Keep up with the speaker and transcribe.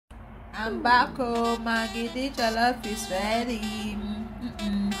I'm back home. Agidi jollof is ready.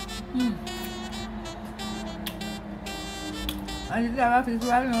 Agidi jollof is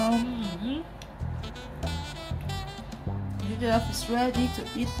ready. Agidi jollof is ready to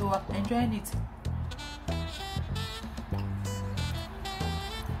eat. So I'm enjoying it.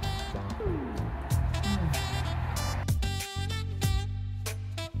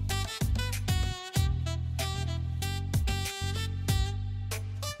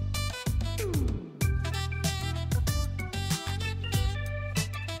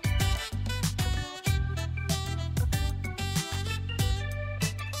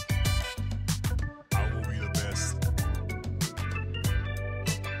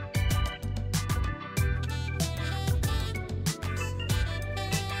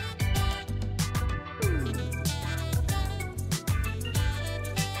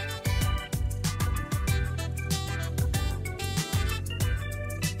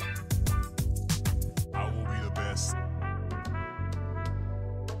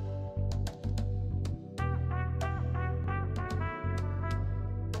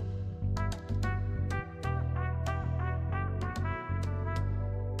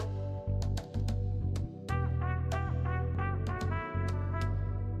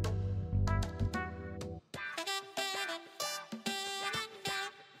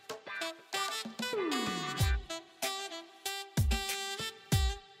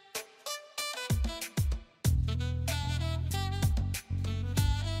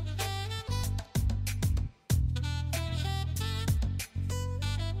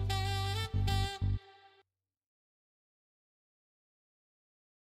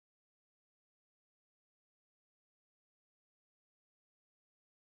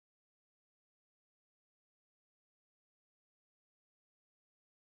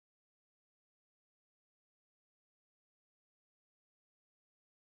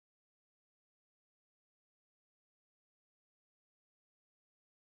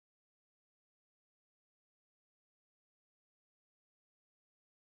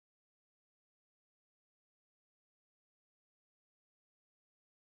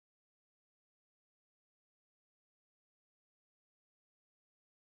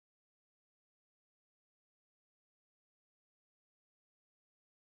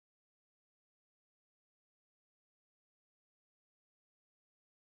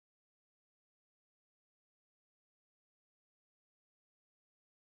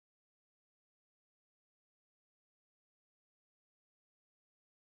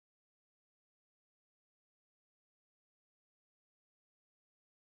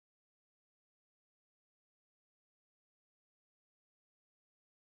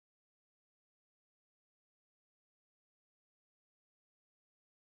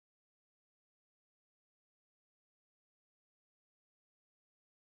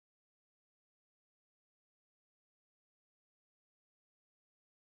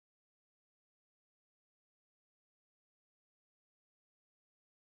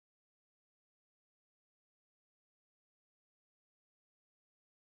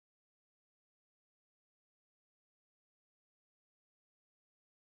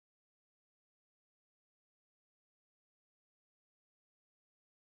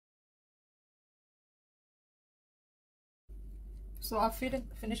 So I've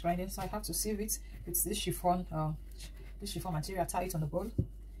finished grinding, so I have to sieve it with this chiffon material. Tie it on the bowl,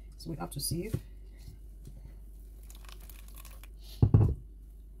 so we have to sieve.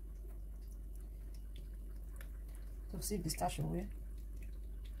 To sieve the starch away.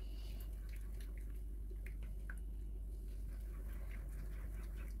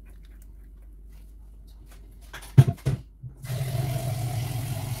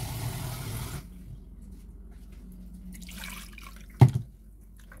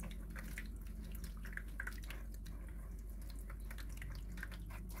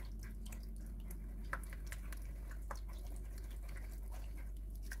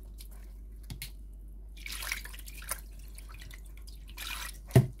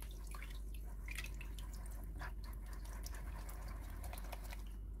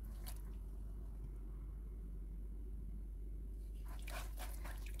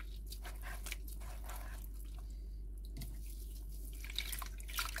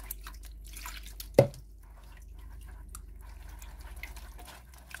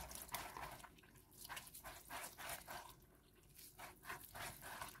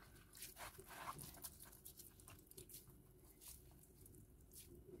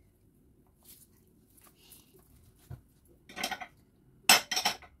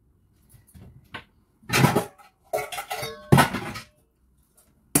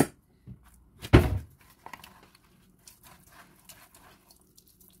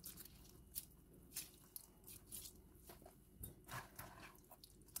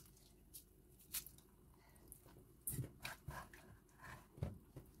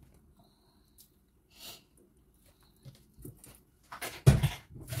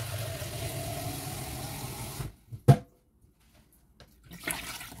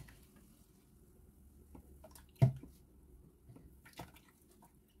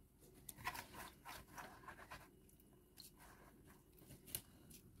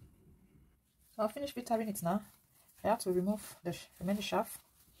 I'll finish filtering it now. I have to remove the remaining chaff.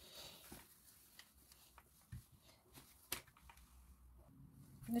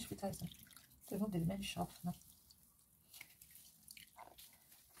 Finish filtering it. Remove the remaining chaff now.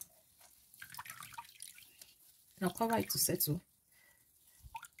 Now cover it to settle.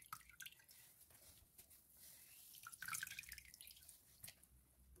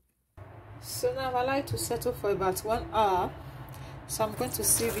 So now I like to settle for about 1 hour. So I'm going to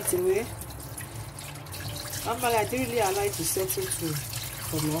sieve it away. Normally I don't really allow it to settle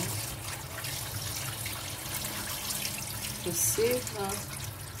for long. To sieve now.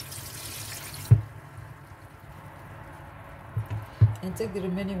 And take the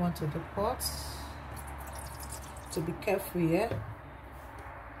remaining one to the pot. To be careful here.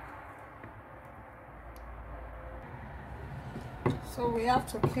 So we have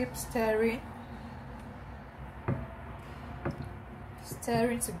to keep stirring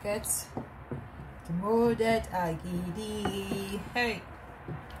to get the molded agidi. Hey,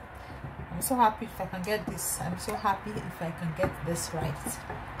 I'm so happy if I can get this. I'm so happy if I can get this right.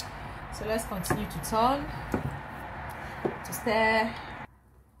 So let's continue to turn, to stir.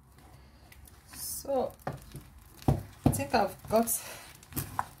 So I think I've got.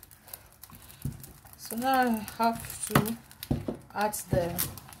 So now I have to add the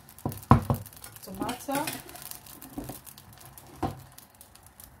tomato.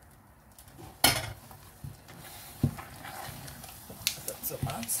 The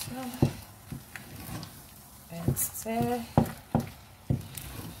tomato and stir.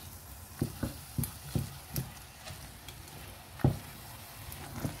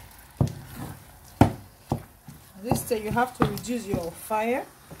 This time you have to reduce your fire.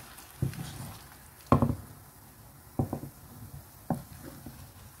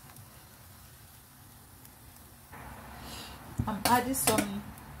 I'm adding some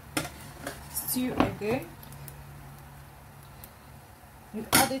stew again. You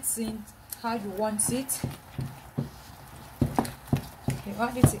add it in how you want it. You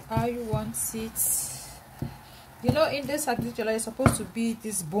add it how you want it. You know, in this agidi jollof, it's supposed to be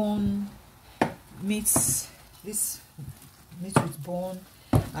this bone meat, this meat with bone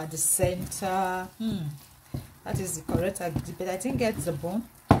at the center. That is the correct agidi, but I didn't get the bone,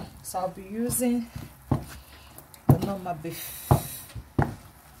 so I'll be using the normal beef.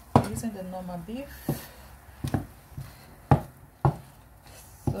 Using the normal beef.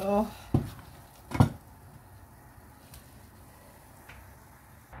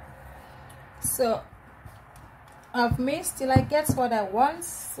 So I've mixed till I get what I want.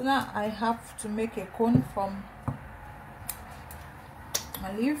 So now I have to make a cone from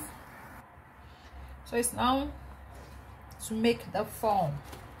my leaf. So it's now to make the form.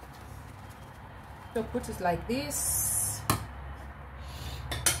 So put it like this.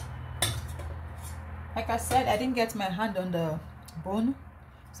 Like I said, I didn't get my hand on the bone,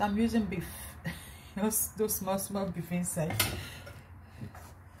 so I'm using beef. those small beef inside.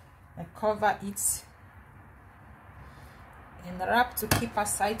 I cover it and wrap to keep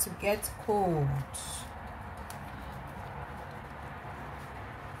aside to get cold.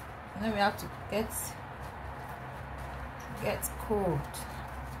 And then we have to get cold.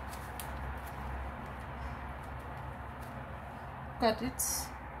 Got it.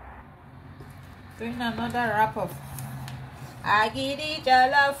 Doing another wrap of Agidi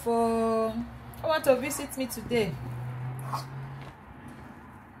jollof. I want to visit me today.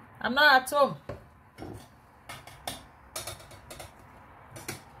 I'm not at home.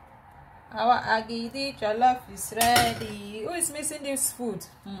 Our Agidi jollof is ready. Who is missing this food?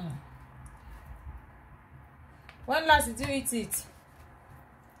 When last did you eat it?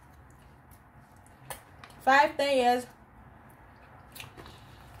 5, 10 years?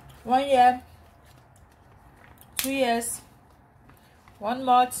 1 year? 2 years? 1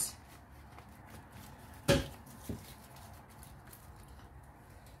 month?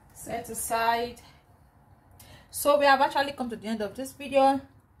 Set aside. So we have actually come to the end of this video.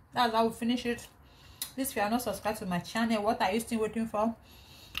 That's how we finish it. Please, if you are not subscribed to my channel, what are you still waiting for?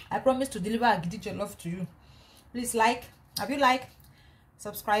 I promise to deliver Agidi jollof to you. Please like. Have you liked?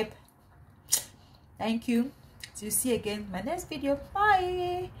 Subscribe. Thank you. Till see you again in my next video.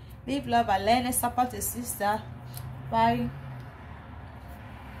 Bye. Live, love, and learn, and support your sister. Bye.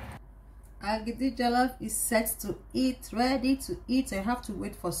 Agidi jollof is set to eat, ready to eat. I have to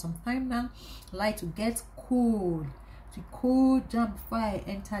wait for some time now, like to get cool, to cool down before I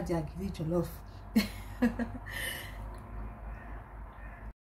enter the Agidi jollof.